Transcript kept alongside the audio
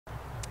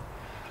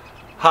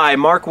Hi,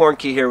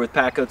 marcwarnke here with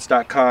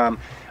PackGoats.com.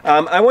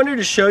 I wanted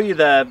to show you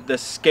the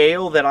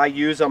scale that I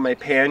use on my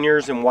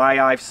panniers and why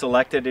I've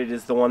selected it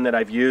as the one that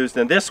I've used.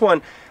 And this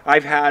one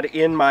I've had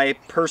in my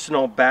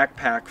personal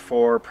backpack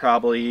for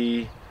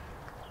probably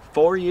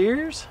 4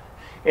 years,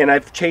 and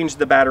I've changed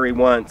the battery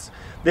once.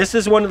 This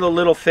is one of the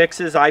little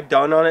fixes I've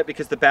done on it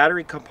because the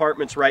battery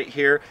compartment's right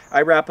here.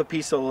 I wrap a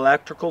piece of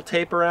electrical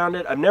tape around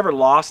it. I've never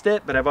lost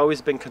it, but I've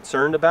always been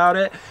concerned about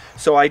it.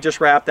 So I just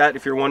wrap that,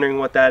 if you're wondering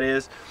what that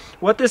is.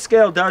 What this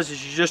scale does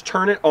is you just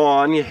turn it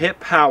on, you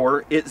hit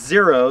power, it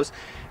zeros,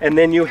 and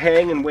then you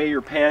hang and weigh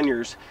your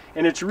panniers.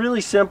 And it's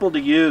really simple to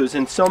use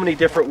in so many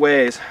different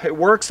ways. It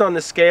works on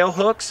the scale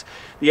hooks.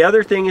 The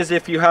other thing is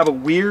if you have a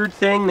weird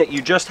thing that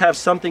you just have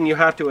something you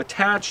have to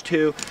attach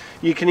to,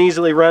 you can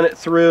easily run it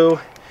through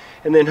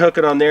and then hook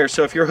it on there.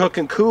 So if you're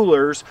hooking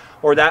coolers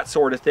or that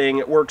sort of thing,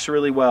 it works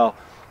really well.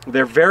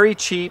 They're very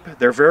cheap,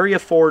 they're very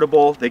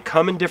affordable, they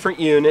come in different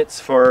units.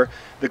 For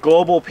the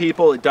global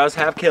people, it does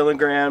have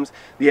kilograms.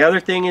 The other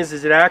thing is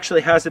it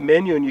actually has a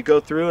menu, and you go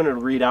through and it'll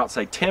read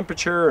outside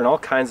temperature and all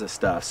kinds of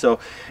stuff. So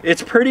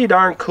it's pretty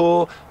darn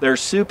cool. They're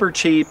super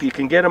cheap. You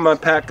can get them on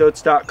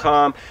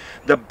PackGoats.com.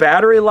 The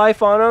battery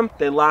life on them,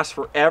 they last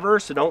forever,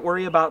 so don't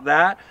worry about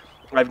that.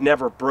 I've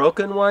never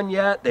broken one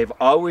yet. They've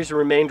always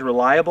remained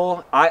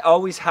reliable. I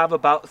always have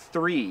about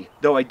 3,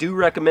 though I do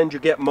recommend you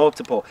get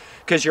multiple,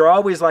 because you're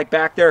always like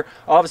back there,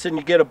 all of a sudden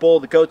you get a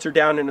bull, the goats are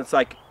down, and it's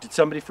like, did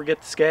somebody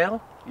forget the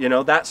scale? You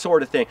know, that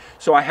sort of thing.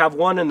 So I have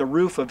one in the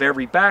roof of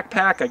every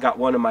backpack. I got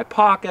one in my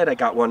pocket. I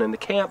got one in the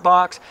camp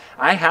box.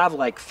 I have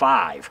like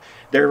 5.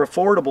 They're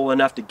affordable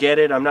enough to get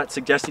it. I'm not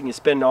suggesting you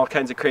spend all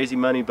kinds of crazy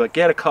money, but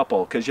get a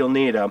couple because you'll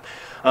need them.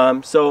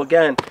 So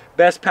again,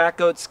 best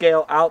PackGoat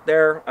scale out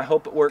there. I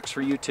hope it works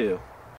for you too.